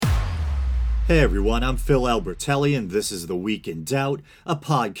Hey everyone, I'm Phil Albertelli, and this is The Week in Doubt, a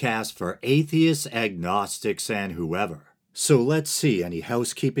podcast for atheists, agnostics, and whoever. So let's see, any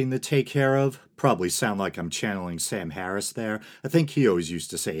housekeeping to take care of? Probably sound like I'm channeling Sam Harris there. I think he always used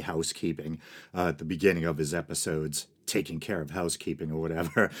to say housekeeping at the beginning of his episodes, taking care of housekeeping or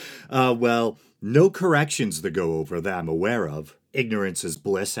whatever. Well, no corrections to go over that I'm aware of. Ignorance is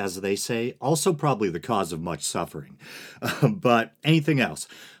bliss, as they say. Also probably the cause of much suffering. But anything else?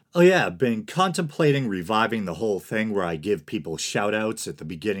 Oh yeah, I've been contemplating reviving the whole thing where I give people shout-outs at the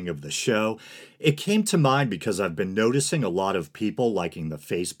beginning of the show. It came to mind because I've been noticing a lot of people liking the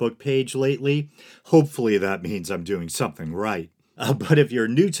Facebook page lately. Hopefully that means I'm doing something right. But if you're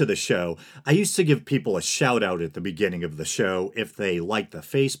new to the show, I used to give people a shout out at the beginning of the show if they liked the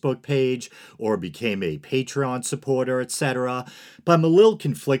Facebook page or became a Patreon supporter, etc. But I'm a little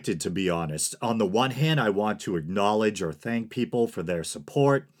conflicted, to be honest. On the one hand, I want to acknowledge or thank people for their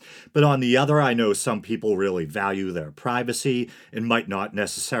support. But on the other, I know some people really value their privacy and might not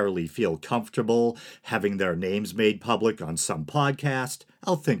necessarily feel comfortable having their names made public on some podcast.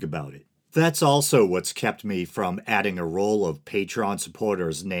 I'll think about it. That's also what's kept me from adding a roll of Patreon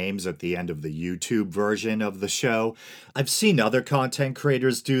supporters' names at the end of the YouTube version of the show. I've seen other content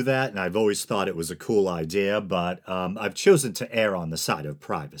creators do that, and I've always thought it was a cool idea, but I've chosen to err on the side of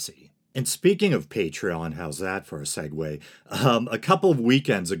privacy. And speaking of Patreon, how's that for a segue? A couple of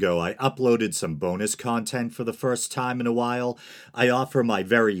weekends ago, I uploaded some bonus content for the first time in a while. I offer my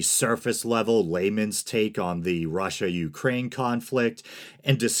very surface-level layman's take on the Russia-Ukraine conflict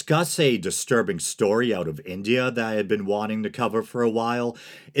and discuss a disturbing story out of India that I had been wanting to cover for a while.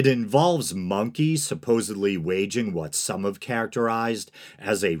 It involves monkeys supposedly waging what some have characterized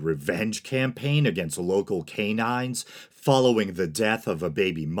as a revenge campaign against local canines following the death of a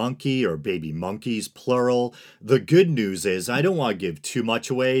baby monkey or baby monkeys, plural. The good news is I don't want to give too much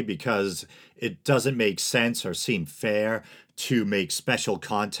away because it doesn't make sense or seem fair to make special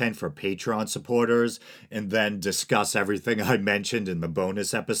content for Patreon supporters and then discuss everything I mentioned in the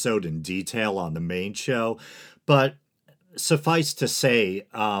bonus episode in detail on the main show. But suffice to say,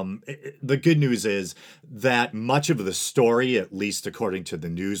 the good news is that much of the story, at least according to the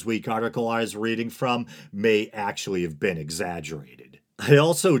Newsweek article I was reading from, may actually have been exaggerated. I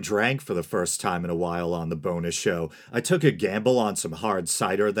also drank for the first time in a while on the bonus show. I took a gamble on some hard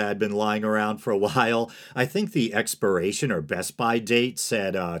cider that had been lying around for a while. I think the expiration or best by date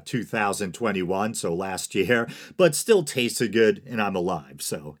said 2021, so last year, but still tasted good and I'm alive,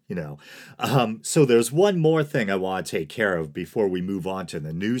 so, So there's one more thing I want to take care of before we move on to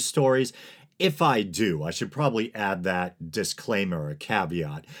the news stories. If I do, I should probably add that disclaimer or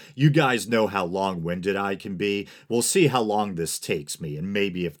caveat. You guys know how long-winded I can be. We'll see how long this takes me, and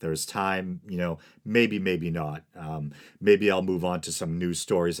maybe if there's time, maybe not. Maybe I'll move on to some news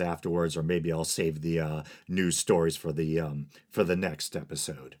stories afterwards, or maybe I'll save the news stories for the next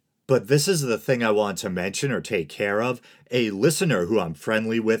episode. But this is the thing I want to mention or take care of. A listener who I'm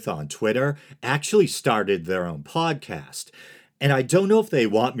friendly with on Twitter actually started their own podcast. And I don't know if they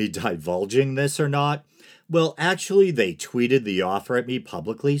want me divulging this or not. Well, actually, they tweeted the offer at me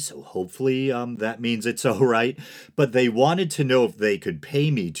publicly, so hopefully that means it's all right. But they wanted to know if they could pay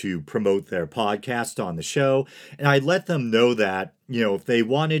me to promote their podcast on the show. And I let them know that, if they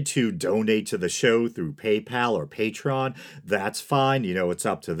wanted to donate to the show through PayPal or Patreon, that's fine. It's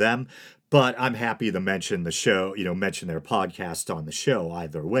up to them. But I'm happy to mention the show, mention their podcast on the show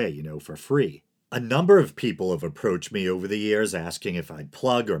either way, for free. A number of people have approached me over the years asking if I'd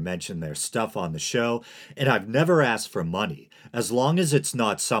plug or mention their stuff on the show, and I've never asked for money, as long as it's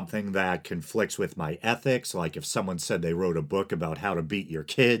not something that conflicts with my ethics, like if someone said they wrote a book about how to beat your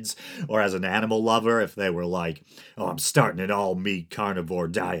kids, or as an animal lover, if they were like, oh, I'm starting an all-meat carnivore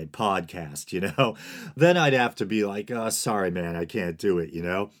diet podcast, then I'd have to be like, oh, sorry, man, I can't do it,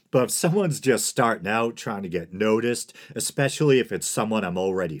 But if someone's just starting out, trying to get noticed, especially if it's someone I'm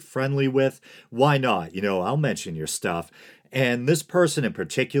already friendly with, why not? I'll mention your stuff. And this person in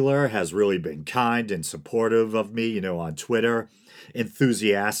particular has really been kind and supportive of me, on Twitter,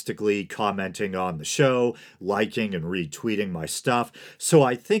 enthusiastically commenting on the show, liking and retweeting my stuff. So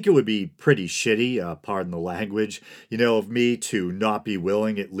I think it would be pretty shitty, pardon the language, of me to not be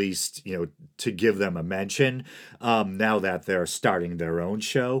willing at least, to give them a mention now that they're starting their own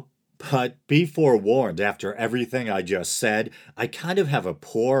show. But be forewarned, after everything I just said, I kind of have a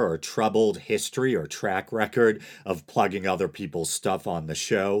poor or troubled history or track record of plugging other people's stuff on the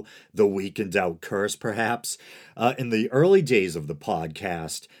show, the Week in Doubt curse, perhaps. In the early days of the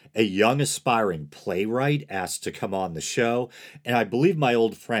podcast, a young aspiring playwright asked to come on the show, and I believe my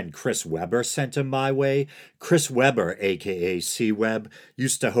old friend Chris Webber sent him my way. Chris Webber, aka C-Web,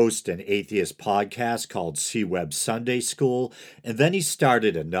 used to host an atheist podcast called C-Web Sunday School, and then he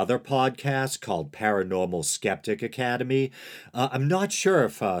started another podcast called Paranormal Skeptic Academy. I'm not sure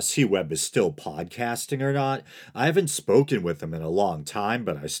if C-Web is still podcasting or not. I haven't spoken with him in a long time,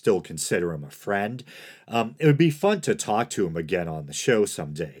 but I still consider him a friend. It would be fun to talk to him again on the show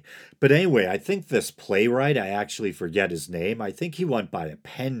someday. But anyway, I think this playwright, I actually forget his name. I think he went by a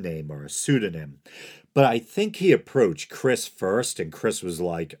pen name or a pseudonym. But I think he approached Chris first, and Chris was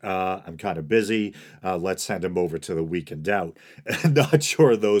like, I'm kind of busy. Let's send him over to the Week in Doubt. Not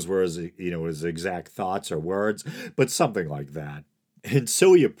sure those were his exact thoughts or words, but something like that. And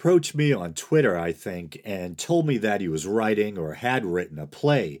so he approached me on Twitter, I think, and told me that he was writing or had written a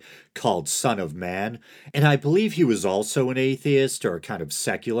play called Son of Man. And I believe he was also an atheist or a kind of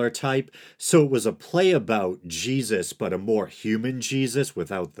secular type. So it was a play about Jesus, but a more human Jesus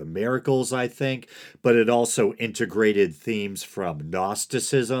without the miracles, I think. But it also integrated themes from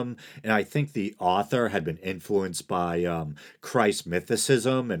Gnosticism. And I think the author had been influenced by Christ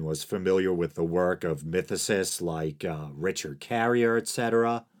mythicism and was familiar with the work of mythicists like Richard Carrier,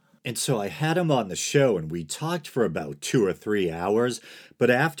 etc. And so I had him on the show and we talked for about 2 or 3 hours, but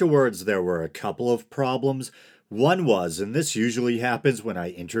afterwards there were a couple of problems. One was, and this usually happens when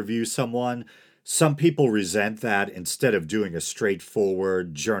I interview someone, some people resent that instead of doing a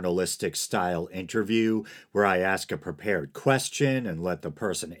straightforward journalistic style interview where I ask a prepared question and let the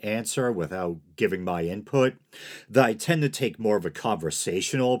person answer without giving my input, that I tend to take more of a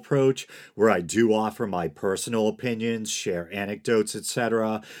conversational approach where I do offer my personal opinions, share anecdotes,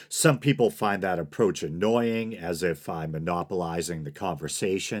 etc. Some people find that approach annoying, as if I'm monopolizing the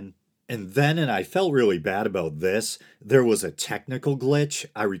conversation. And I felt really bad about this, there was a technical glitch.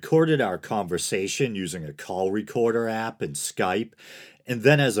 I recorded our conversation using a call recorder app in Skype. And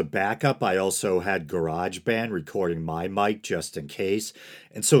then as a backup, I also had GarageBand recording my mic just in case.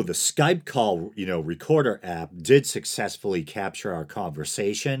 And so the Skype call, recorder app did successfully capture our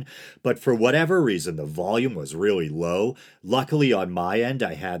conversation. But for whatever reason, the volume was really low. Luckily on my end,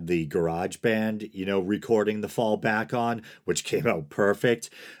 I had the GarageBand, recording the fallback on, which came out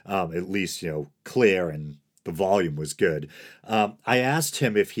perfect. At least, clear and the volume was good. I asked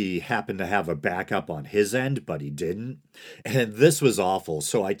him if he happened to have a backup on his end, but he didn't. And this was awful.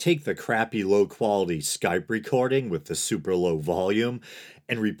 So I take the crappy low quality Skype recording with the super low volume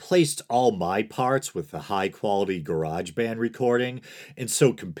and replaced all my parts with the high quality GarageBand recording. And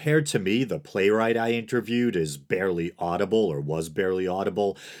so compared to me, the playwright I interviewed is barely audible or was barely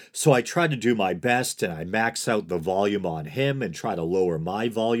audible. So I try to do my best and I max out the volume on him and try to lower my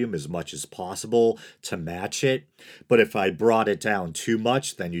volume as much as possible to match it. But if I brought it down too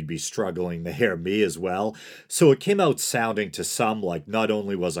much, then you'd be struggling to hear me as well. So it came out sounding to some like not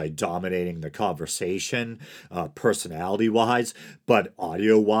only was I dominating the conversation, personality-wise, but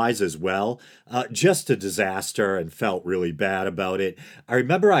audio-wise as well. Just a disaster and felt really bad about it. I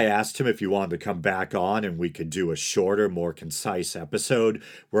remember I asked him if he wanted to come back on and we could do a shorter, more concise episode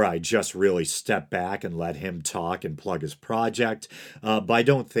where I just really step back and let him talk and plug his project, but I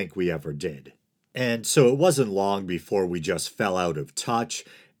don't think we ever did. And so it wasn't long before we just fell out of touch.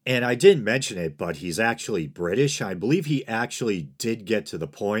 And I didn't mention it, but he's actually British. I believe he actually did get to the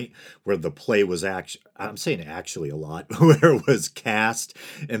point where the play was I'm saying actually a lot, where it was cast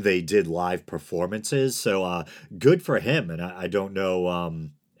and they did live performances. So good for him. And I don't know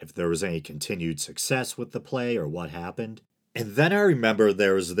if there was any continued success with the play or what happened. And then I remember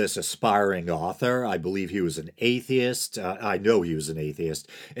there was this aspiring author. I believe he was an atheist. I know he was an atheist.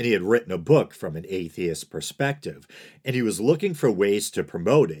 And he had written a book from an atheist perspective. And he was looking for ways to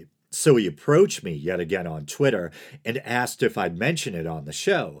promote it. So he approached me yet again on Twitter and asked if I'd mention it on the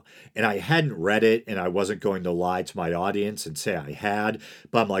show. And I hadn't read it and I wasn't going to lie to my audience and say I had.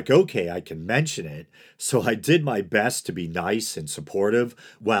 But I'm like, okay, I can mention it. So I did my best to be nice and supportive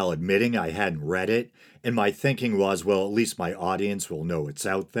while admitting I hadn't read it. And my thinking was, well, at least my audience will know it's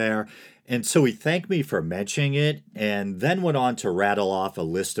out there. And so he thanked me for mentioning it and then went on to rattle off a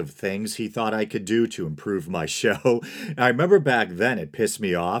list of things he thought I could do to improve my show. I remember back then it pissed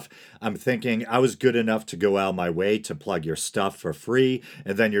me off. I'm thinking I was good enough to go out of my way to plug your stuff for free,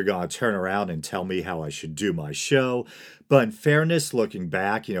 and then you're going to turn around and tell me how I should do my show. But in fairness, looking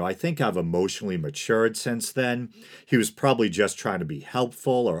back, I think I've emotionally matured since then. He was probably just trying to be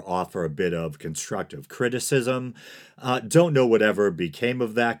helpful or offer a bit of constructive criticism. Don't know whatever became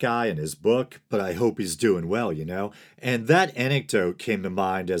of that guy and his book, but I hope he's doing well, And that anecdote came to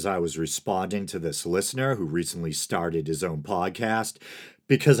mind as I was responding to this listener who recently started his own podcast.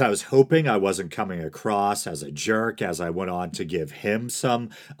 because I was hoping I wasn't coming across as a jerk as I went on to give him some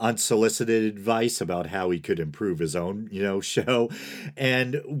unsolicited advice about how he could improve his own, show.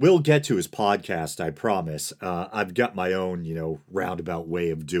 And we'll get to his podcast, I promise. I've got my own, roundabout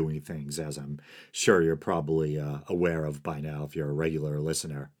way of doing things, as I'm sure you're probably aware of by now if you're a regular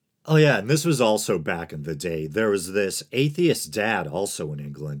listener. Oh, yeah, and this was also back in the day. There was this atheist dad, also in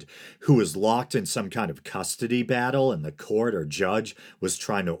England, who was locked in some kind of custody battle, and the court or judge was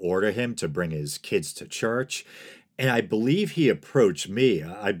trying to order him to bring his kids to church. And I believe he approached me.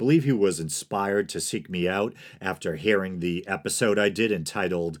 I believe he was inspired to seek me out after hearing the episode I did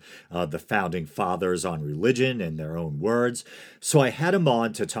entitled The Founding Fathers on Religion in Their Own Words. So I had him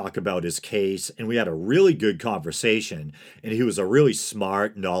on to talk about his case, and we had a really good conversation. And he was a really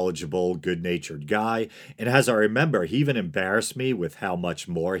smart, knowledgeable, good natured guy. And as I remember, he even embarrassed me with how much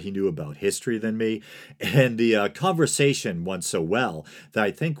more he knew about history than me. And the conversation went so well that I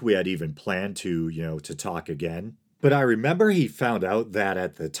think we had even planned to talk again. But I remember he found out that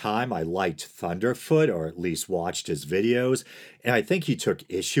at the time I liked Thunderfoot, or at least watched his videos, and I think he took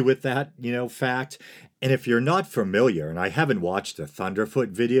issue with that, fact. And if you're not familiar, and I haven't watched a Thunderfoot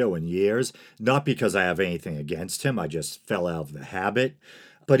video in years, not because I have anything against him, I just fell out of the habit.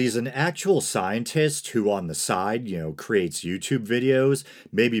 But he's an actual scientist who, on the side, creates YouTube videos.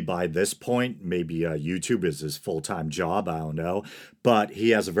 Maybe by this point, maybe YouTube is his full-time job, I don't know. But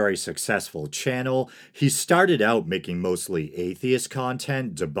he has a very successful channel. He started out making mostly atheist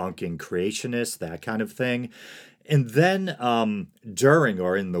content, debunking creationists, that kind of thing. And then during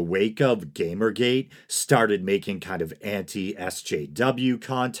or in the wake of Gamergate, started making kind of anti-SJW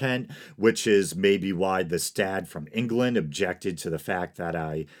content, which is maybe why this dad from England objected to the fact that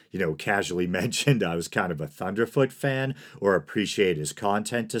I, casually mentioned I was kind of a Thunderfoot fan or appreciate his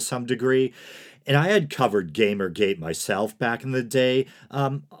content to some degree. And I had covered Gamergate myself back in the day,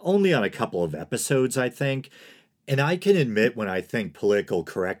 only on a couple of episodes, I think. And I can admit when I think political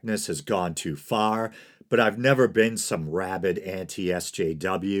correctness has gone too far, but I've never been some rabid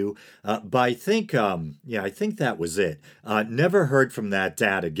anti-SJW. But I think, I think that was it. Never heard from that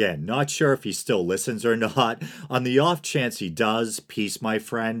dad again. Not sure if he still listens or not. On the off chance he does, peace, my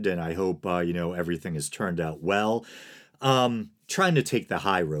friend, and I hope, everything has turned out well. Trying to take the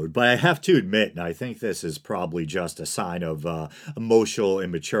high road, but I have to admit, and I think this is probably just a sign of emotional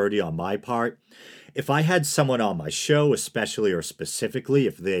immaturity on my part. If I had someone on my show, especially or specifically,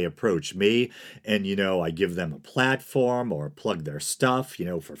 if they approach me and, I give them a platform or plug their stuff,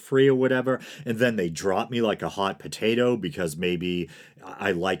 for free or whatever, and then they drop me like a hot potato because maybe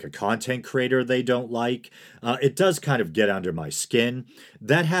I like a content creator they don't like, it does kind of get under my skin.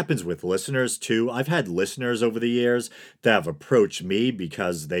 That happens with listeners too. I've had listeners over the years that have approached me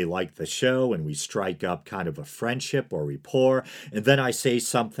because they like the show and we strike up kind of a friendship or rapport, and then I say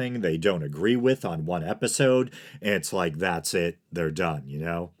something they don't agree with on one episode, and it's like, that's it, they're done.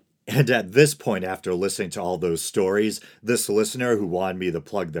 And at this point, after listening to all those stories, this listener who wanted me to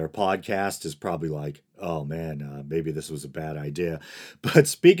plug their podcast is probably like, oh man, maybe this was a bad idea. But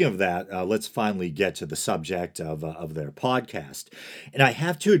speaking of that, let's finally get to the subject of their podcast. And I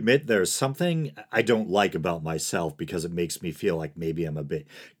have to admit, there's something I don't like about myself because it makes me feel like maybe I'm a bit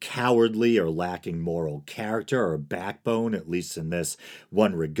cowardly or lacking moral character or backbone, at least in this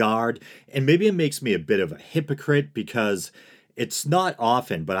one regard. And maybe it makes me a bit of a hypocrite because it's not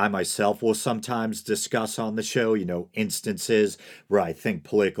often, but I myself will sometimes discuss on the show, instances where I think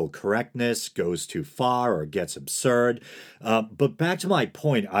political correctness goes too far or gets absurd. But back to my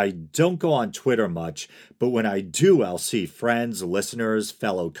point, I don't go on Twitter much, but when I do, I'll see friends, listeners,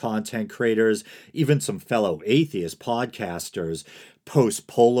 fellow content creators, even some fellow atheist podcasters post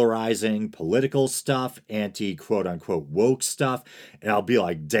polarizing political stuff, anti quote unquote woke stuff, and I'll be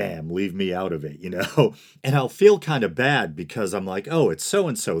like, damn, leave me out of it, And I'll feel kind of bad because I'm like, oh, it's so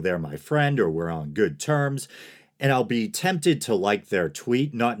and so, they're my friend, or we're on good terms. And I'll be tempted to like their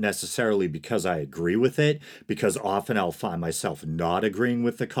tweet, not necessarily because I agree with it, because often I'll find myself not agreeing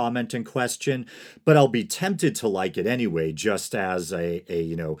with the comment in question, but I'll be tempted to like it anyway, just as a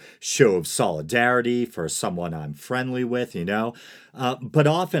show of solidarity for someone I'm friendly with, But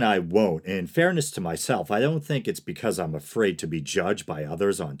often I won't. And in fairness to myself, I don't think it's because I'm afraid to be judged by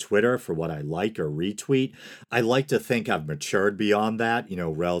others on Twitter for what I like or retweet. I like to think I've matured beyond that,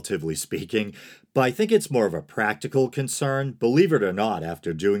 relatively speaking. But I think it's more of a practical concern. Believe it or not,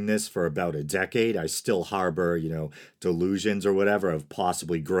 after doing this for about a decade, I still harbor, delusions or whatever of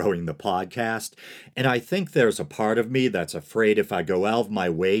possibly growing the podcast. And I think there's a part of me that's afraid if I go out of my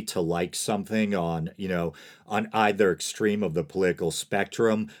way to like something on either extreme of the political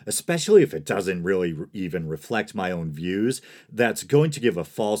spectrum, especially if it doesn't really even reflect my own views, that's going to give a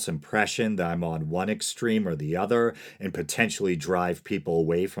false impression that I'm on one extreme or the other and potentially drive people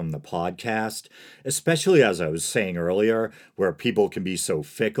away from the podcast. Especially as I was saying earlier, where people can be so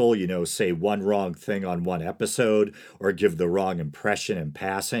fickle, say one wrong thing on one episode or give the wrong impression in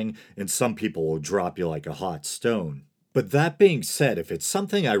passing, and some people will drop you like a hot stone. But that being said, if it's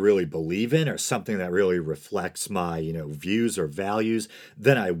something I really believe in or something that really reflects my, views or values,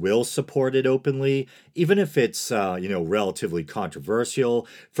 then I will support it openly, even if it's, relatively controversial.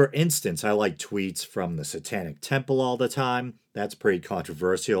 For instance, I like tweets from the Satanic Temple all the time. That's pretty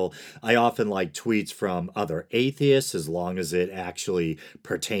controversial. I often like tweets from other atheists as long as it actually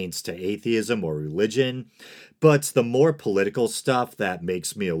pertains to atheism or religion. But the more political stuff that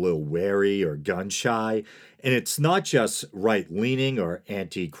makes me a little wary or gun shy, and it's not just right leaning or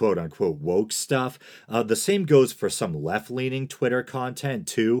anti quote unquote woke stuff. The same goes for some left leaning Twitter content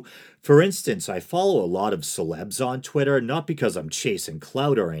too. For instance, I follow a lot of celebs on Twitter, not because I'm chasing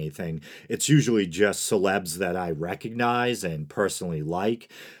clout or anything. It's usually just celebs that I recognize and personally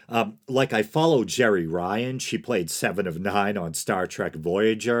like. Like I follow Jerry Ryan. She played Seven of Nine on Star Trek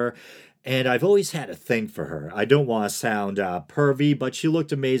Voyager. And I've always had a thing for her. I don't want to sound pervy, but she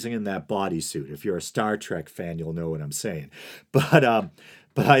looked amazing in that bodysuit. If you're a Star Trek fan, you'll know what I'm saying. But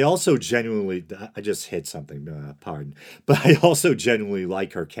I also genuinely, I just hit something, pardon. But I also genuinely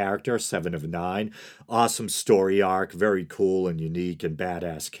like her character, Seven of Nine. Awesome story arc, very cool and unique and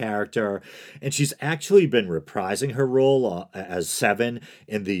badass character. And she's actually been reprising her role as Seven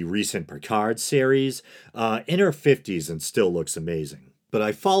in the recent Picard series, in her 50s, and still looks amazing. But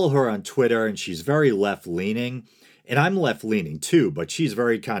I follow her on Twitter, and she's very left-leaning. And I'm left-leaning too, but she's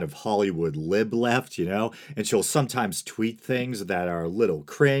very kind of Hollywood lib-left, And she'll sometimes tweet things that are a little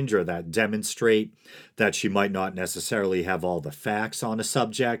cringe or that demonstrate that she might not necessarily have all the facts on a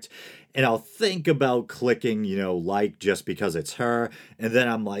subject. And I'll think about clicking, like just because it's her. And then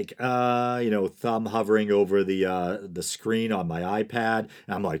I'm like, thumb hovering over the screen on my iPad.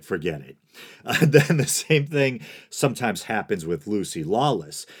 And I'm like, forget it. Then the same thing sometimes happens with Lucy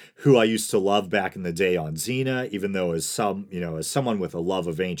Lawless, who I used to love back in the day on Xena, even though as someone with a love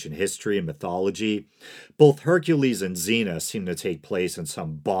of ancient history and mythology, both Hercules and Xena seem to take place in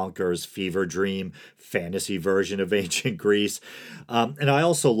some bonkers fever dream fantasy version of ancient Greece. And I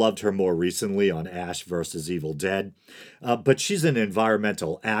also loved her more recently on Ash vs. Evil Dead. But she's an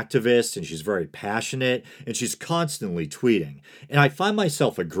environmental activist, and she's very passionate, and she's constantly tweeting. And I find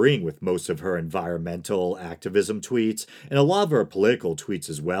myself agreeing with most of her environmental activism tweets, and a lot of her political tweets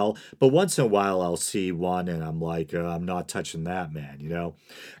as well. But once in a while, I'll see one, and I'm like, I'm not touching that, man,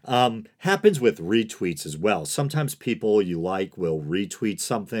 Happens with retweets as well. Sometimes people you like will retweet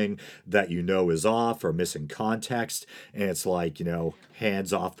something that is off or missing context, and it's like,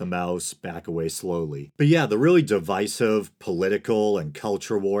 hands off the mouse, back away slowly. But yeah, the really divisive political and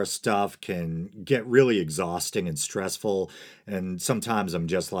culture war stuff can get really exhausting and stressful. And sometimes I'm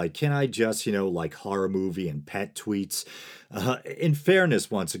just like, can I just, like horror movie and pet tweets? In fairness,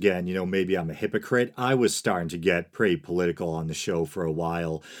 once again, maybe I'm a hypocrite. I was starting to get pretty political on the show for a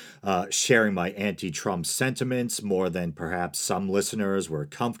while, sharing my anti-Trump sentiments more than perhaps some listeners were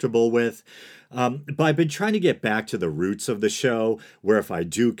comfortable with. But I've been trying to get back to the roots of the show, where if I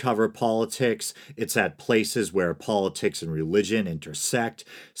do cover politics, it's at places where politics and religion intersect,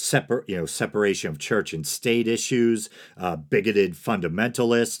 separation of church and state issues, bigoted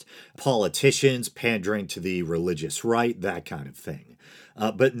fundamentalists, politicians pandering to the religious right, that kind of thing.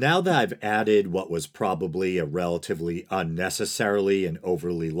 But now that I've added what was probably a relatively unnecessarily and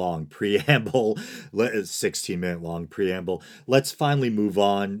overly long preamble, 16-minute long preamble, let's finally move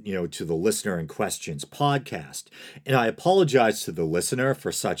on, to the Listener and Questions podcast. And I apologize to the listener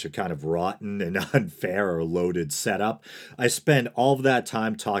for such a kind of rotten and unfair or loaded setup. I spend all of that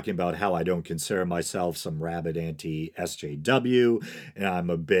time talking about how I don't consider myself some rabid anti-SJW, and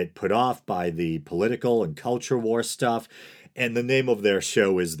I'm a bit put off by the political and culture war stuff. And the name of their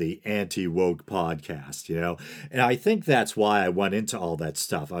show is the Anti-Woke Podcast, And I think that's why I went into all that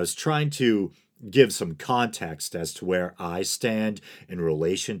stuff. I was trying to give some context as to where I stand in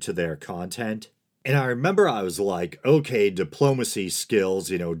relation to their content. And I remember I was like, okay, diplomacy skills,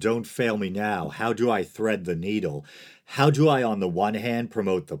 don't fail me now. How do I thread the needle? How do I, on the one hand,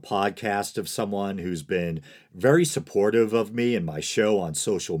 promote the podcast of someone who's been very supportive of me and my show on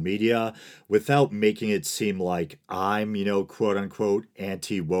social media without making it seem like I'm, quote unquote,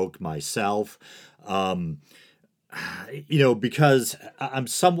 anti-woke myself? because I'm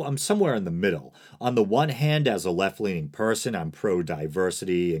somewhere in the middle. On the one hand, as a left-leaning person, I'm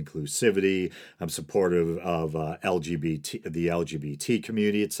pro-diversity, inclusivity. I'm supportive of the LGBT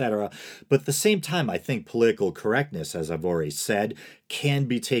community, etc. But at the same time, I think political correctness, as I've already said, can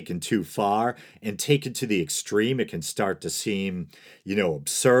be taken too far, and taken to the extreme, it can start to seem,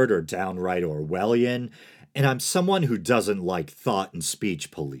 absurd or downright Orwellian. And I'm someone who doesn't like thought and speech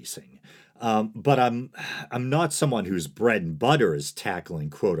policing. But I'm not someone whose bread and butter is tackling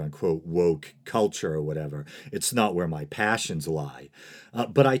quote unquote woke culture or whatever. It's not where my passions lie.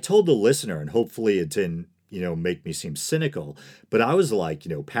 But I told the listener, and hopefully it didn't make me seem cynical. But I was like,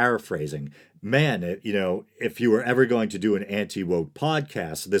 paraphrasing, man, if you were ever going to do an anti woke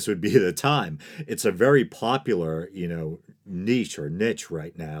podcast, this would be the time. It's a very popular, niche or niche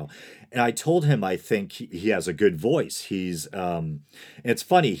right now. And I told him I think he has a good voice. It's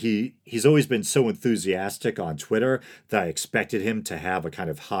funny, he's always been so enthusiastic on Twitter that I expected him to have a kind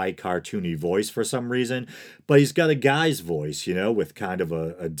of high cartoony voice for some reason. But he's got a guy's voice, with kind of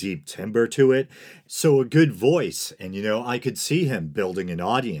a deep timbre to it. So a good voice. And, I could see him building an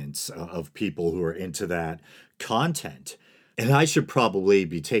audience of people who are into that content. And I should probably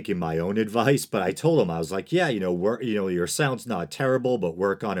be taking my own advice, but I told him, I was like, yeah, your sound's not terrible, but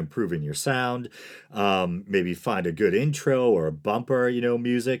work on improving your sound. Maybe find a good intro or a bumper,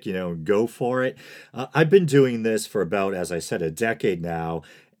 music, go for it. I've been doing this for about, as I said, a decade now.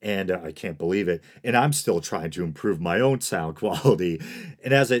 And I can't believe it. And I'm still trying to improve my own sound quality.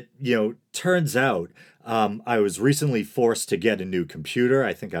 And as it, turns out, I was recently forced to get a new computer.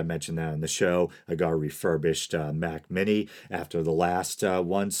 I think I mentioned that in the show. I got a refurbished Mac Mini after the last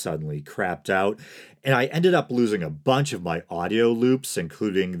one suddenly crapped out. And I ended up losing a bunch of my audio loops,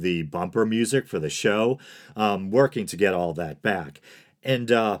 including the bumper music for the show, working to get all that back.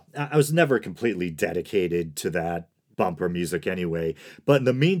 And I was never completely dedicated to that bumper music anyway. But in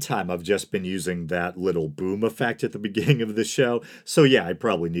the meantime, I've just been using that little boom effect at the beginning of the show. So yeah, I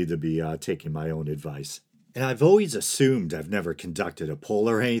probably need to be taking my own advice. And I've always assumed, I've never conducted a poll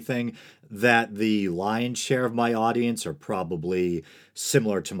or anything, that the lion's share of my audience are probably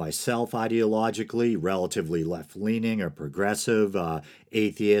similar to myself ideologically, relatively left-leaning or progressive,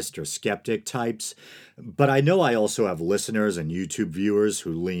 atheist or skeptic types. But I know I also have listeners and YouTube viewers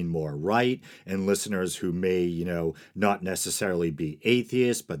who lean more right, and listeners who may, not necessarily be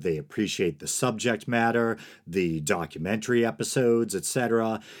atheists, but they appreciate the subject matter, the documentary episodes,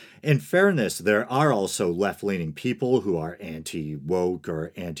 etc. In fairness, there are also left-leaning people who are anti-woke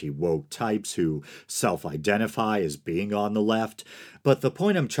or anti-woke types who self-identify as being on the left. But the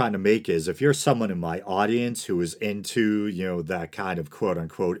point I'm trying to make is if you're someone in my audience who is into, that kind of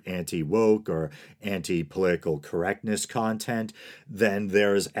quote-unquote anti-woke or anti-political correctness content, then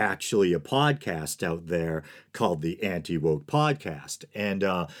there's actually a podcast out there called the Anti-Woke Podcast. And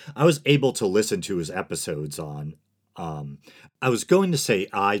I was able to listen to his episodes on I was going to say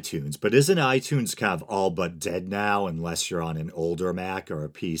iTunes, but isn't iTunes kind of all but dead now unless you're on an older Mac or a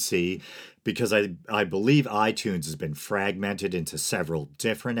PC? Because I believe iTunes has been fragmented into several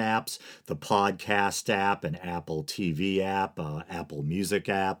different apps, the podcast app, an Apple TV app, Apple Music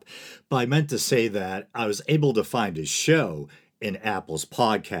app. But I meant to say that I was able to find his show in Apple's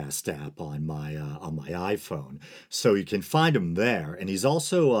podcast app on my iPhone. So you can find him there, and he's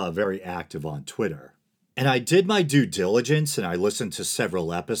also very active on Twitter. And I did my due diligence and I listened to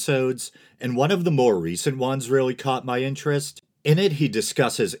several episodes, and one of the more recent ones really caught my interest. In it, he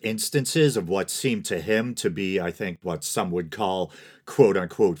discusses instances of what seemed to him to be, I think, what some would call quote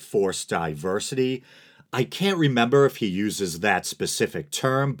unquote forced diversity. I can't remember if he uses that specific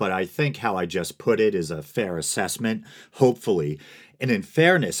term, but I think how I just put it is a fair assessment, hopefully. And in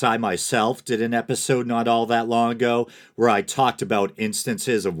fairness, I myself did an episode not all that long ago where I talked about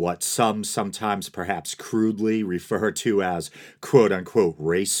instances of what some sometimes perhaps crudely refer to as quote unquote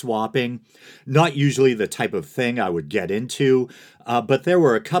race swapping. Not usually the type of thing I would get into, but there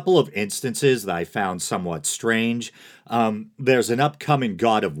were a couple of instances that I found somewhat strange. There's an upcoming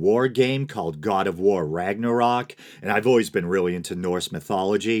God of War game called God of War Ragnarok, and I've always been really into Norse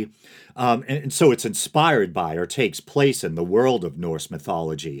mythology. And so it's inspired by or takes place in the world of Norse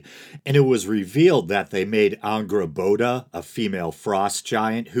mythology. And it was revealed that they made Angrboda, a female frost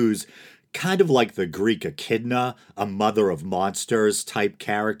giant who's kind of like the Greek Echidna, a mother of monsters type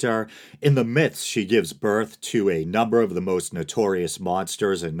character. In the myths, she gives birth to a number of the most notorious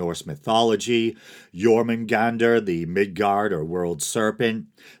monsters in Norse mythology: Jormungandr, the Midgard or world serpent,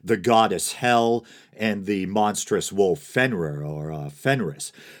 the goddess Hel, and the monstrous wolf Fenrir or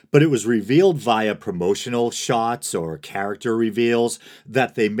Fenris. But it was revealed via promotional shots or character reveals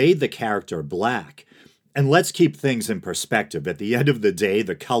that they made the character black. And let's keep things in perspective. At the end of the day,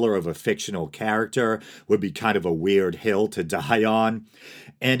 the color of a fictional character would be kind of a weird hill to die on.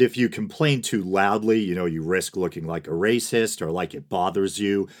 And if you complain too loudly, you risk looking like a racist or like it bothers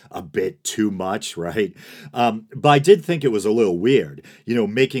you a bit too much, right? But I did think it was a little weird,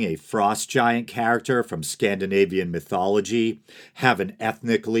 making a frost giant character from Scandinavian mythology have an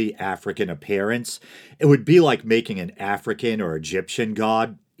ethnically African appearance. It would be like making an African or Egyptian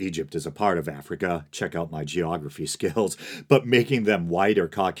god. Egypt is a part of Africa. Check out my geography skills. But making them white or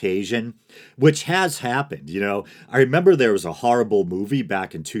Caucasian, which has happened. I remember there was a horrible movie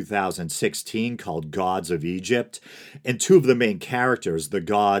back in 2016 called Gods of Egypt. And two of the main characters, the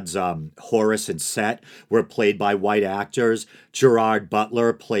gods Horus and Set, were played by white actors. Gerard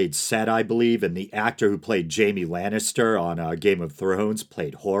Butler played Set, I believe, and the actor who played Jaime Lannister on Game of Thrones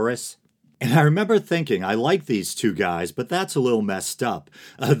played Horus. And I remember thinking, I like these two guys, but that's a little messed up.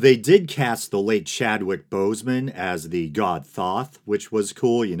 They did cast the late Chadwick Boseman as the god Thoth, which was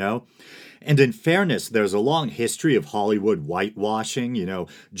cool, And in fairness, there's a long history of Hollywood whitewashing,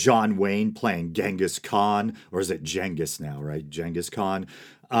 John Wayne playing Genghis Khan, or is it Genghis now, right? Genghis Khan.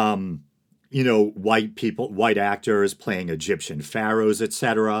 White actors playing Egyptian pharaohs,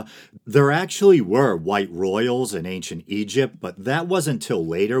 etc. There actually were white royals in ancient Egypt, but that wasn't until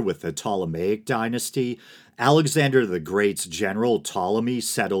later with the Ptolemaic dynasty. Alexander the Great's general Ptolemy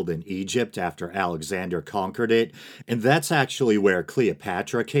settled in Egypt after Alexander conquered it, and that's actually where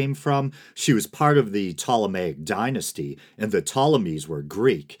Cleopatra came from. She was part of the Ptolemaic dynasty, and the Ptolemies were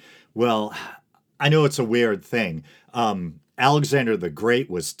Greek. Well, I know it's a weird thing. Alexander the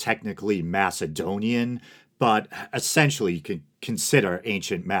Great was technically Macedonian, but essentially you can consider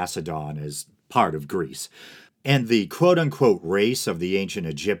ancient Macedon as part of Greece. And the quote-unquote race of the ancient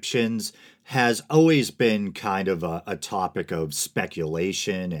Egyptians has always been kind of a topic of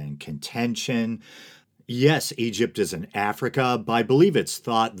speculation and contention. Yes, Egypt is in Africa, but I believe it's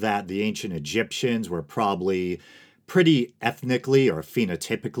thought that the ancient Egyptians were probably pretty ethnically or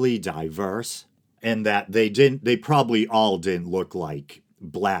phenotypically diverse, and that they probably all didn't look like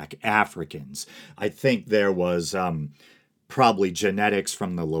black Africans. I think there was probably genetics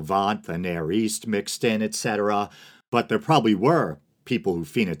from the Levant, the Near East mixed in, etc. But there probably were people who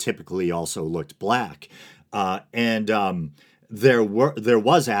phenotypically also looked black. And there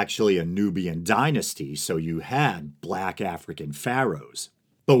was actually a Nubian dynasty, so you had black African pharaohs.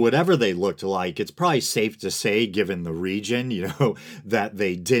 But whatever they looked like, it's probably safe to say, given the region, that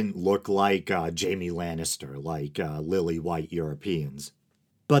they didn't look like Jaime Lannister, like lily white Europeans.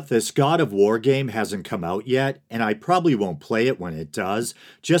 But this God of War game hasn't come out yet, and I probably won't play it when it does,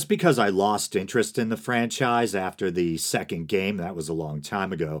 just because I lost interest in the franchise after the second game. That was a long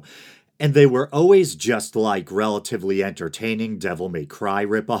time ago. And they were always just like relatively entertaining Devil May Cry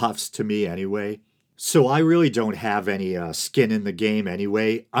ripoffs to me anyway. So I really don't have any skin in the game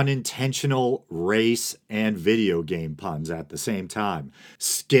anyway. Unintentional race and video game puns at the same time.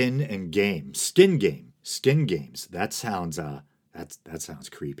 Skin and game. Skin game. Skin games. That sounds that sounds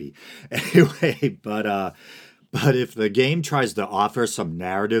creepy. Anyway, but if the game tries to offer some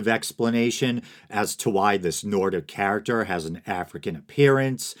narrative explanation as to why this Nordic character has an African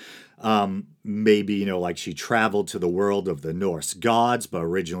appearance, maybe, like she traveled to the world of the Norse gods, but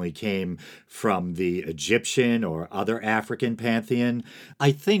originally came from the Egyptian or other African pantheon,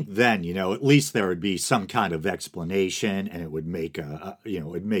 I think then, at least there would be some kind of explanation and it would make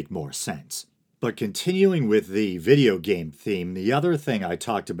it'd make more sense. But continuing with the video game theme, the other thing I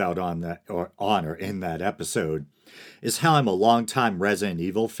talked about in that episode is how I'm a longtime Resident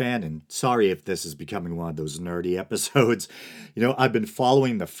Evil fan, and sorry if this is becoming one of those nerdy episodes. I've been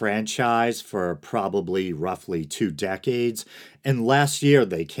following the franchise for probably roughly 2 decades, and last year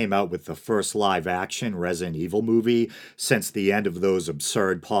they came out with the first live-action Resident Evil movie since the end of those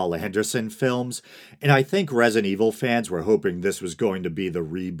absurd Paul Anderson films, and I think Resident Evil fans were hoping this was going to be the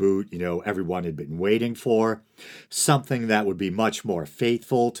reboot, everyone had been waiting for, something that would be much more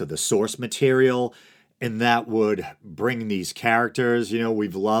faithful to the source material, and that would bring these characters,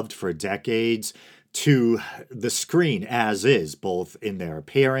 we've loved for decades, to the screen as is, both in their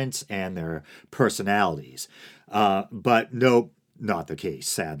appearance and their personalities. But nope, not the case,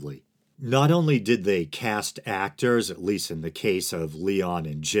 sadly. Not only did they cast actors, at least in the case of Leon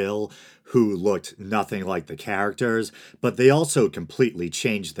and Jill, who looked nothing like the characters, but they also completely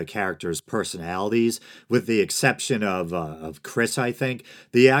changed the characters' personalities, with the exception of Chris, I think.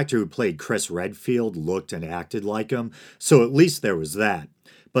 The actor who played Chris Redfield looked and acted like him, so at least there was that.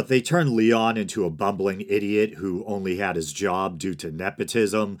 But they turned Leon into a bumbling idiot who only had his job due to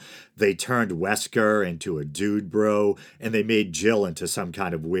nepotism. They turned Wesker into a dude bro, and they made Jill into some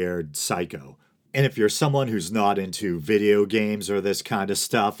kind of weird psycho. And if you're someone who's not into video games or this kind of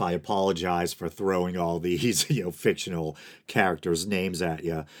stuff, I apologize for throwing all these, fictional characters' names at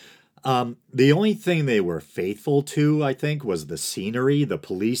you. The only thing they were faithful to, I think, was the scenery. The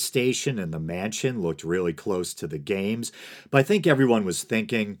police station and the mansion looked really close to the games. But I think everyone was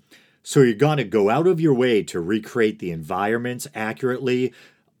thinking, so you're going to go out of your way to recreate the environments accurately,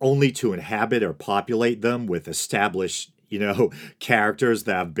 only to inhabit or populate them with established, characters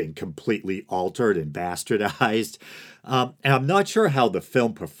that have been completely altered and bastardized. And I'm not sure how the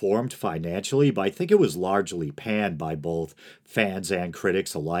film performed financially, but I think it was largely panned by both fans and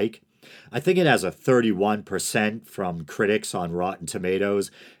critics alike. I think it has a 31% from critics on Rotten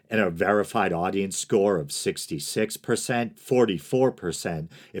Tomatoes and a verified audience score of 66%, 44%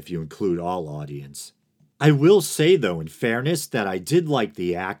 if you include all audience. I will say, though, in fairness, that I did like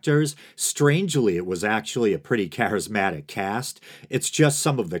the actors. Strangely, it was actually a pretty charismatic cast. It's just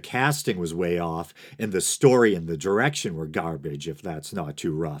some of the casting was way off, and the story and the direction were garbage, if that's not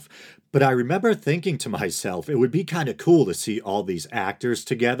too rough. But I remember thinking to myself, it would be kind of cool to see all these actors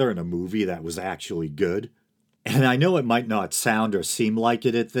together in a movie that was actually good. And I know it might not sound or seem like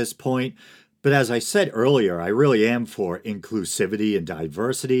it at this point, but as I said earlier, I really am for inclusivity and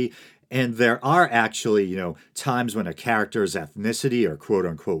diversity. And there are actually, times when a character's ethnicity or quote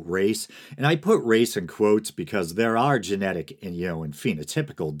unquote race, and I put race in quotes because there are genetic and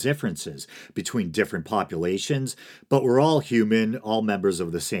phenotypical differences between different populations, but we're all human, all members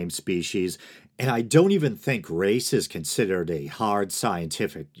of the same species. And I don't even think race is considered a hard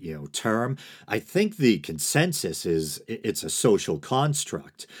scientific, term. I think the consensus is it's a social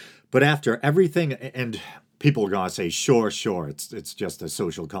construct. But after everything, and people are going to say, sure, it's just a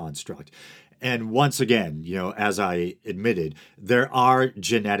social construct. And once again, as I admitted, there are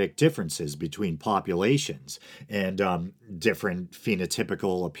genetic differences between populations and different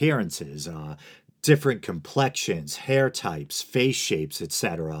phenotypical appearances, different complexions, hair types, face shapes,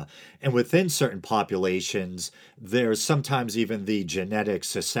 etc. And within certain populations, there's sometimes even the genetic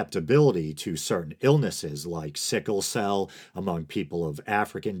susceptibility to certain illnesses like sickle cell among people of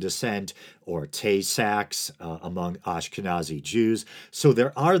African descent or Tay-Sachs among Ashkenazi Jews. So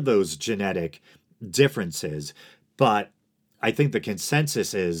there are those genetic differences, but I think the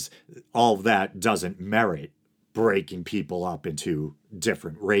consensus is all of that doesn't merit breaking people up into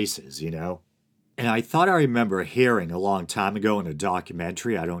different races, And I thought I remember hearing a long time ago in a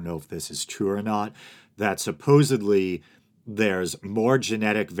documentary, I don't know if this is true or not, that supposedly there's more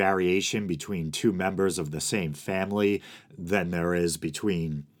genetic variation between two members of the same family than there is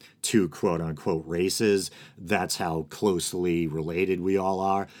between two quote unquote races. That's how closely related we all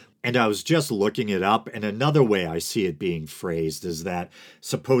are. And I was just looking it up, and another way I see it being phrased is that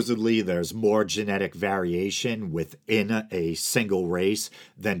supposedly there's more genetic variation within a single race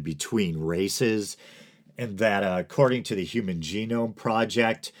than between races, and that according to the Human Genome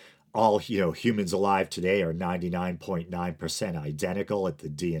Project, all humans alive today are 99.9% identical at the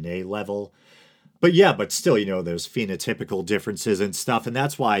DNA level. But still, there's phenotypical differences and stuff, and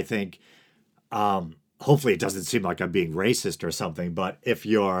that's why I think hopefully it doesn't seem like I'm being racist or something, but if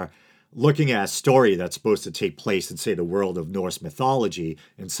you're looking at a story that's supposed to take place in, say, the world of Norse mythology,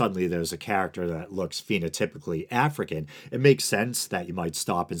 and suddenly there's a character that looks phenotypically African, it makes sense that you might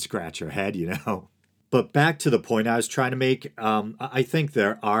stop and scratch your head. But back to the point I was trying to make, I think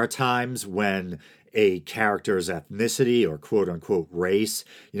there are times when a character's ethnicity or quote unquote race,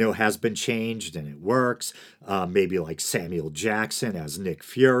 has been changed and it works. Maybe like Samuel Jackson as Nick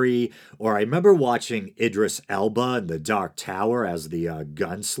Fury, or I remember watching Idris Elba in The Dark Tower as the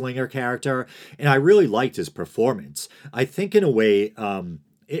gunslinger character, and I really liked his performance. I think in a way,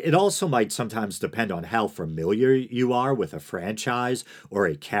 it also might sometimes depend on how familiar you are with a franchise or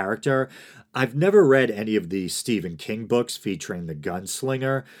a character. I've never read any of the Stephen King books featuring the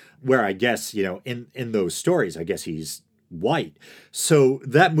gunslinger, where I guess, in those stories, I guess he's white. So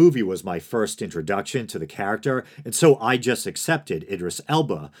that movie was my first introduction to the character, and so I just accepted Idris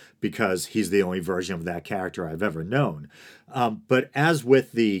Elba because he's the only version of that character I've ever known. But as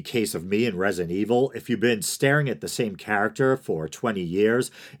with the case of me in Resident Evil, if you've been staring at the same character for 20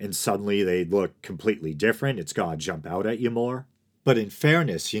 years and suddenly they look completely different, it's gonna jump out at you more. But in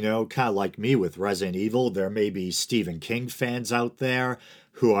fairness, kind of like me with Resident Evil, there may be Stephen King fans out there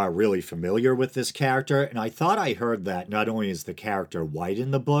who are really familiar with this character. And I thought I heard that not only is the character white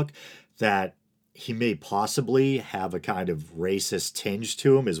in the book, that he may possibly have a kind of racist tinge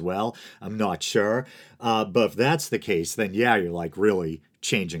to him as well. I'm not sure. But if that's the case, then yeah, you're like really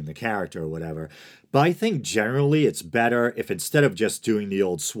changing the character or whatever. But I think generally it's better if instead of just doing the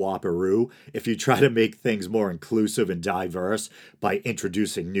old swap-a-roo, if you try to make things more inclusive and diverse by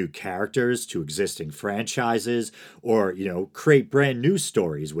introducing new characters to existing franchises or, create brand new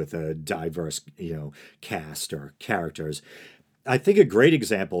stories with a diverse, cast or characters. I think a great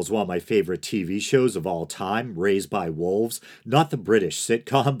example is one of my favorite TV shows of all time, Raised by Wolves. Not the British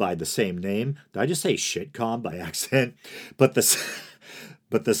sitcom by the same name. Did I just say shitcom by accident? But the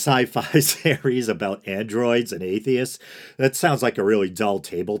but the sci-fi series about androids and atheists. That sounds like a really dull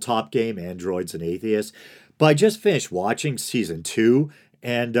tabletop game, androids and atheists. But I just finished watching season 2,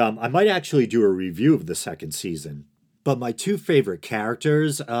 and I might actually do a review of the second season. But my two favorite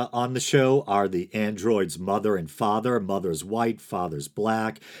characters on the show are the android's mother and father. Mother's white, father's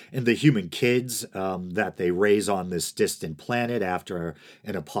black, and the human kids that they raise on this distant planet after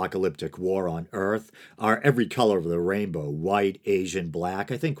an apocalyptic war on Earth are every color of the rainbow: white, Asian,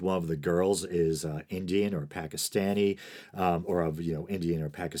 black. I think one of the girls is Indian or Pakistani, or of Indian or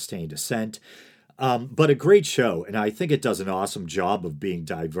Pakistani descent. But a great show, and I think it does an awesome job of being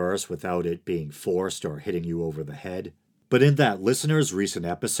diverse without it being forced or hitting you over the head. But in that listener's recent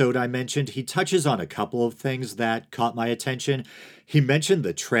episode I mentioned, he touches on a couple of things that caught my attention. He mentioned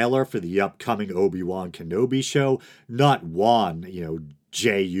the trailer for the upcoming Obi-Wan Kenobi show, not Wan,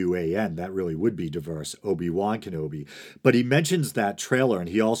 Juan, that really would be diverse, Obi-Wan Kenobi. But he mentions that trailer, and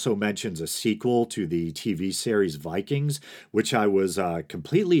he also mentions a sequel to the TV series Vikings, which I was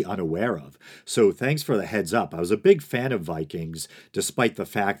completely unaware of. So thanks for the heads up. I was a big fan of Vikings, despite the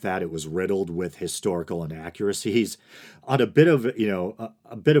fact that it was riddled with historical inaccuracies. On a bit of,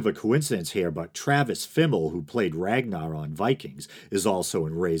 a bit of a coincidence here, but Travis Fimmel, who played Ragnar on Vikings, is also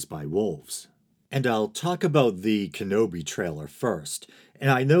in Raised by Wolves. And I'll talk about the Kenobi trailer first. And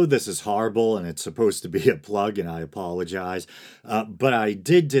I know this is horrible and it's supposed to be a plug, and I apologize. But I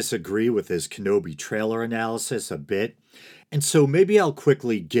did disagree with his Kenobi trailer analysis a bit. And so maybe I'll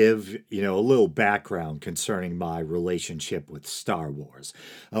quickly give, a little background concerning my relationship with Star Wars.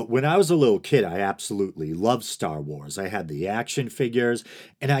 When I was a little kid, I absolutely loved Star Wars. I had the action figures,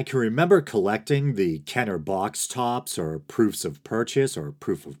 and I can remember collecting the Kenner box tops or proofs of purchase or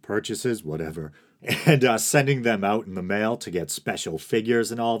proof of purchases, whatever, and sending them out in the mail to get special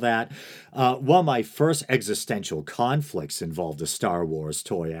figures and all that. One of my first existential conflicts involved a Star Wars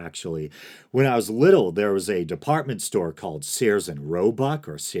toy, actually. When I was little, there was a department store called Sears and Roebuck,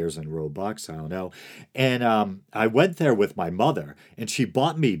 or Sears and Roebucks, I don't know. And I went there with my mother, and she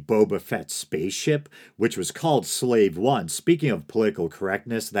bought me Boba Fett's spaceship, which was called Slave One. Speaking of political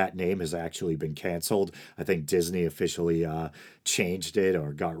correctness, that name has actually been canceled. I think Disney officially changed it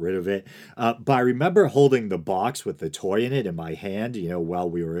or got rid of it. But I remember holding the box with the toy in it in my hand, while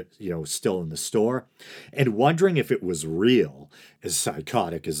we were, still in the store, and wondering if it was real, as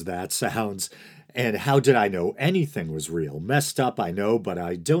psychotic as that sounds. And how did I know anything was real? Messed up, I know, but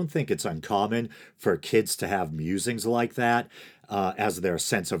I don't think it's uncommon for kids to have musings like that, as their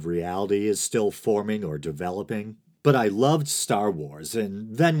sense of reality is still forming or developing. But I loved Star Wars,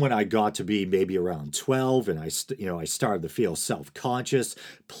 and then when I got to be maybe around 12, and I started to feel self-conscious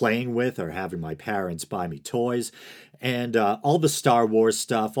playing with or having my parents buy me toys, and all the Star Wars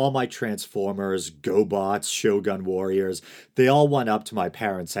stuff, all my Transformers, GoBots, Shogun Warriors, they all went up to my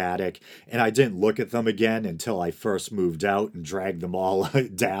parents' attic, and I didn't look at them again until I first moved out and dragged them all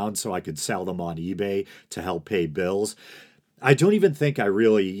down so I could sell them on eBay to help pay bills. I don't even think I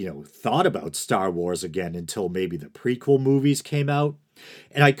really, thought about Star Wars again until maybe the prequel movies came out.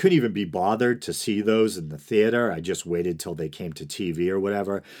 And I couldn't even be bothered to see those in the theater. I just waited till they came to TV or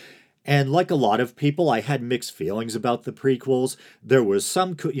whatever. And like a lot of people, I had mixed feelings about the prequels. There was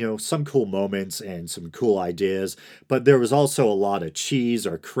some cool moments and some cool ideas, but there was also a lot of cheese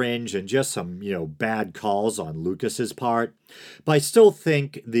or cringe and just some, bad calls on Lucas's part. But I still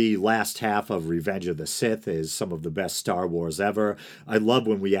think the last half of Revenge of the Sith is some of the best Star Wars ever. I love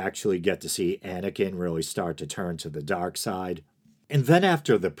when we actually get to see Anakin really start to turn to the dark side. And then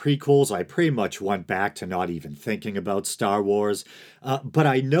after the prequels, I pretty much went back to not even thinking about Star Wars. But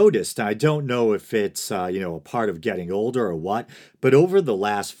I noticed, I don't know if it's, a part of getting older or what, but over the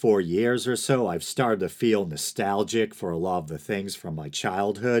last 4 years or so, I've started to feel nostalgic for a lot of the things from my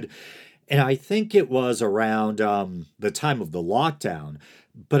childhood. And I think it was around the time of the lockdown,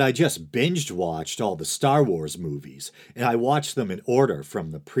 but I just binged watched all the Star Wars movies. And I watched them in order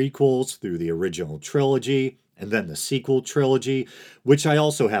from the prequels through the original trilogy, and then the sequel trilogy, which I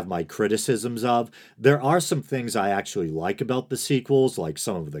also have my criticisms of. There are some things I actually like about the sequels, like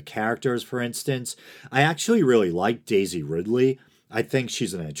some of the characters, for instance. I actually really like Daisy Ridley. I think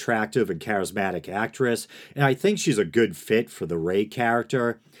she's an attractive and charismatic actress, and I think she's a good fit for the Rey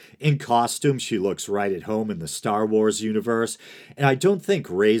character. In costume, she looks right at home in the Star Wars universe, and I don't think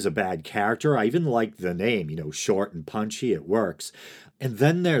Rey's a bad character. I even like the name, short and punchy, it works. And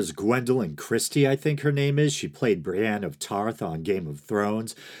then there's Gwendolyn Christie, I think her name is. She played Brienne of Tarth on Game of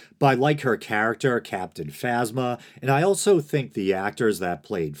Thrones. But I like her character, Captain Phasma, and I also think the actors that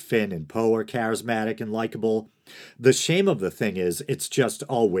played Finn and Poe are charismatic and likable. The shame of the thing is, it's just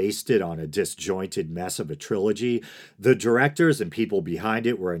all wasted on a disjointed mess of a trilogy. The directors and people behind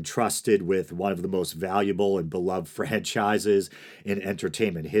it were entrusted with one of the most valuable and beloved franchises in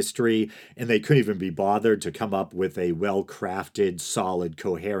entertainment history, and they couldn't even be bothered to come up with a well crafted, solid,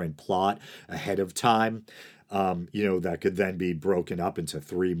 coherent plot ahead of time. That could then be broken up into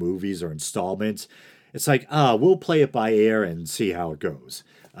 3 movies or installments. It's like, we'll play it by ear and see how it goes.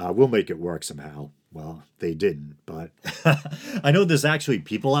 We'll make it work somehow. Well, they didn't, but I know there's actually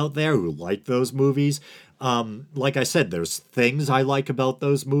people out there who like those movies. Like I said, there's things I like about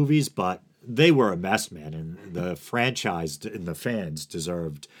those movies, but they were a mess, man, and the franchise and the fans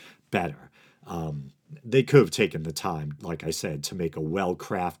deserved better. They could have taken the time, like I said, to make a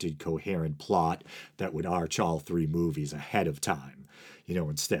well-crafted, coherent plot that would arch all 3 movies ahead of time,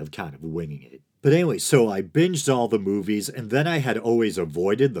 instead of kind of winging it. But anyway, so I binged all the movies, and then I had always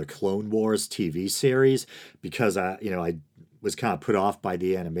avoided the Clone Wars TV series because I was kind of put off by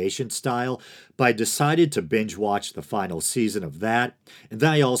the animation style. But I decided to binge watch the final season of that, and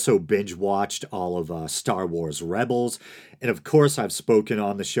then I also binge watched all of Star Wars Rebels. And of course, I've spoken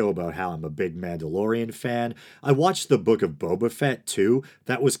on the show about how I'm a big Mandalorian fan. I watched the Book of Boba Fett too.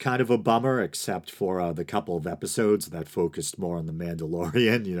 That was kind of a bummer, except for the couple of episodes that focused more on the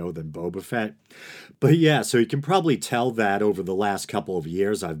Mandalorian, than Boba Fett. But yeah, so you can probably tell that over the last couple of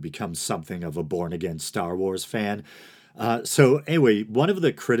years, I've become something of a born-again Star Wars fan. So anyway, one of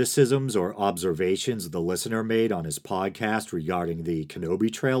the criticisms or observations the listener made on his podcast regarding the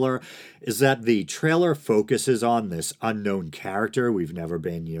Kenobi trailer is that the trailer focuses on this unknown character we've never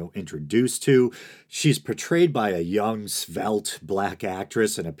been, introduced to. She's portrayed by a young, svelte black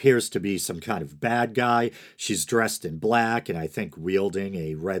actress and appears to be some kind of bad guy. She's dressed in black and I think wielding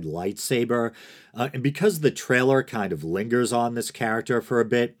a red lightsaber. And because the trailer kind of lingers on this character for a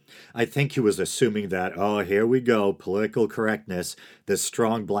bit, I think he was assuming that, oh, here we go, political correctness. This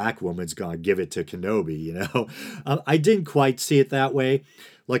strong black woman's gonna give it to Kenobi, I didn't quite see it that way.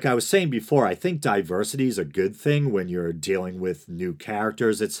 Like I was saying before, I think diversity is a good thing when you're dealing with new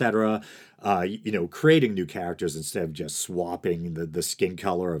characters, etc. Creating new characters instead of just swapping the skin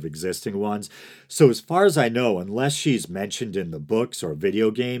color of existing ones. So as far as I know, unless she's mentioned in the books or video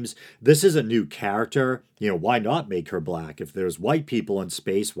games, this is a new character. Why not make her black? If there's white people in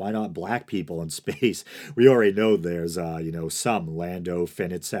space, why not black people in space? We already know there's, some Lando,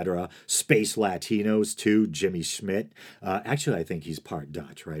 Finn, etc. Space Latinos too, Jimmy Schmidt. Actually, I think he's part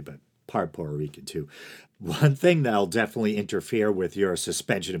Dutch, right? But part Puerto Rican too. One thing that'll definitely interfere with your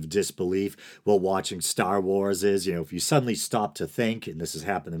suspension of disbelief while watching Star Wars is, if you suddenly stop to think, and this has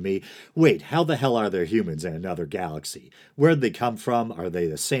happened to me, wait, how the hell are there humans in another galaxy? Where'd they come from? Are they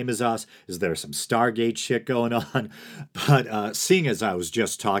the same as us? Is there some Stargate shit going on? But seeing as I was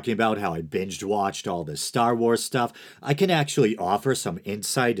just talking about how I binged watched all this Star Wars stuff, I can actually offer some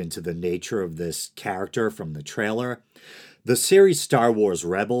insight into the nature of this character from the trailer. The series Star Wars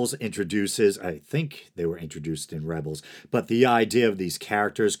Rebels introduces, I think they were introduced in Rebels, but the idea of these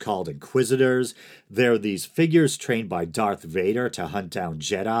characters called Inquisitors. They're these figures trained by Darth Vader to hunt down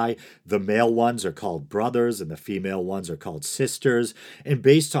Jedi. The male ones are called brothers and the female ones are called sisters. And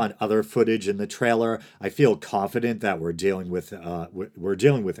based on other footage in the trailer, I feel confident that we're dealing with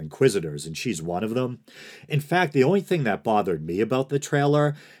Inquisitors, and she's one of them. In fact, the only thing that bothered me about the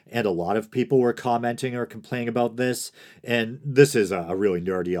trailer, and a lot of people were commenting or complaining about this, and this is a really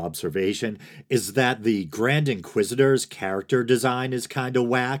nerdy observation, is that the Grand Inquisitor's character design is kind of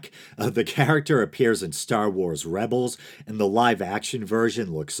whack. The character appears in Star Wars Rebels, and the live-action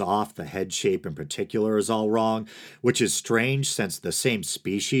version looks off. The head shape in particular is all wrong, which is strange since the same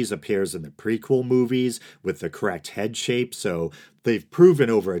species appears in the prequel movies with the correct head shape, so they've proven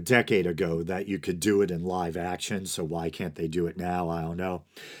over a decade ago that you could do it in live action, so why can't they do it now? I don't know.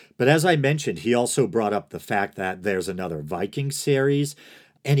 But as I mentioned, he also brought up the fact that there's another Viking series,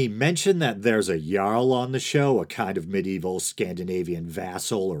 and he mentioned that there's a Jarl on the show, a kind of medieval Scandinavian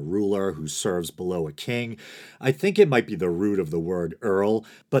vassal or ruler who serves below a king. I think it might be the root of the word Earl,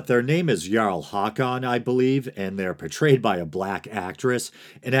 but their name is Jarl Hakon, I believe, and they're portrayed by a black actress.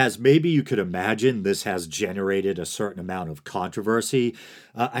 And as maybe you could imagine, this has generated a certain amount of controversy.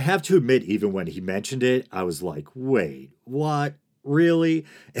 I have to admit, even when he mentioned it, I was like, wait, what? Really?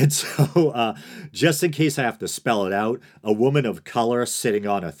 And so, just in case I have to spell it out, a woman of color sitting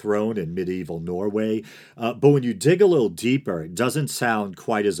on a throne in medieval Norway. But when you dig a little deeper, it doesn't sound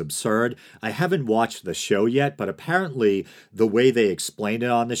quite as absurd. I haven't watched the show yet, but apparently the way they explain it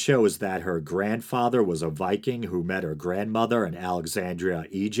on the show is that her grandfather was a Viking who met her grandmother in Alexandria,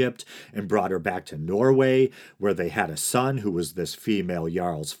 Egypt, and brought her back to Norway, where they had a son who was this female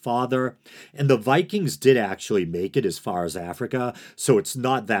Jarl's father. And the Vikings did actually make it as far as Africa, so it's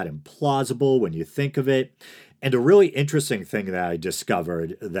not that implausible when you think of it. And a really interesting thing that I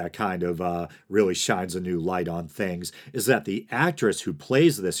discovered that kind of really shines a new light on things is that the actress who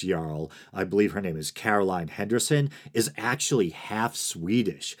plays this Jarl, I believe her name is Caroline Henderson, is actually half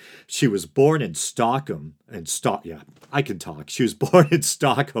Swedish. She was born in Stockholm, yeah, I can talk. She was born in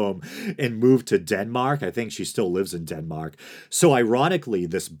Stockholm and moved to Denmark. I think she still lives in Denmark. So ironically,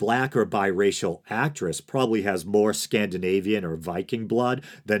 this black or biracial actress probably has more Scandinavian or Viking blood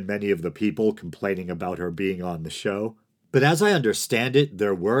than many of the people complaining about her being on the show. But as I understand it,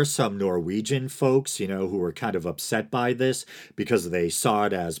 there were some Norwegian folks, who were kind of upset by this because they saw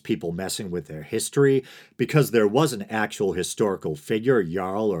it as people messing with their history, because there was an actual historical figure,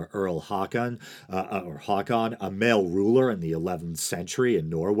 Jarl or Earl Håkon, a male ruler in the 11th century in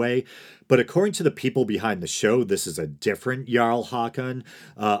Norway. But according to the people behind the show, this is a different Jarl Håkon,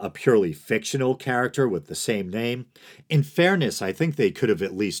 a purely fictional character with the same name. In fairness, I think they could have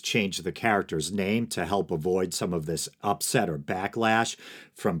at least changed the character's name to help avoid some of this upset or backlash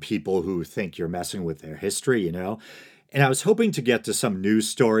from people who think you're messing with their history. And I was hoping to get to some news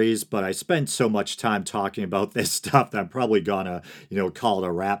stories, but I spent so much time talking about this stuff that I'm probably gonna, call it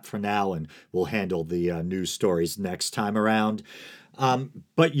a wrap for now, and we'll handle the news stories next time around.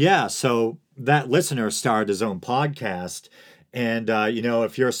 But yeah, so that listener started his own podcast. And,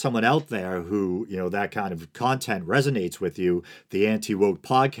 if you're someone out there who, that kind of content resonates with you, the Anti-Woke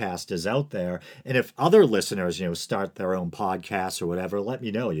podcast is out there. And if other listeners, start their own podcasts or whatever, let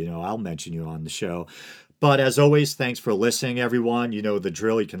me know. I'll mention you on the show. But as always, thanks for listening, everyone. You know the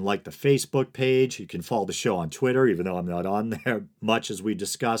drill. You can like the Facebook page. You can follow the show on Twitter, even though I'm not on there much, as we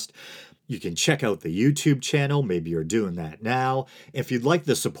discussed. You can check out the YouTube channel. Maybe you're doing that now. If you'd like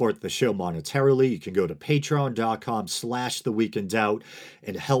to support the show monetarily, you can go to patreon.com/theweekindoubt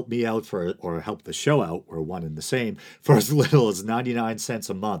and help me out or help the show out, or one and the same, for as little as 99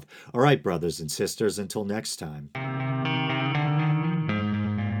 cents a month. All right, brothers and sisters, until next time.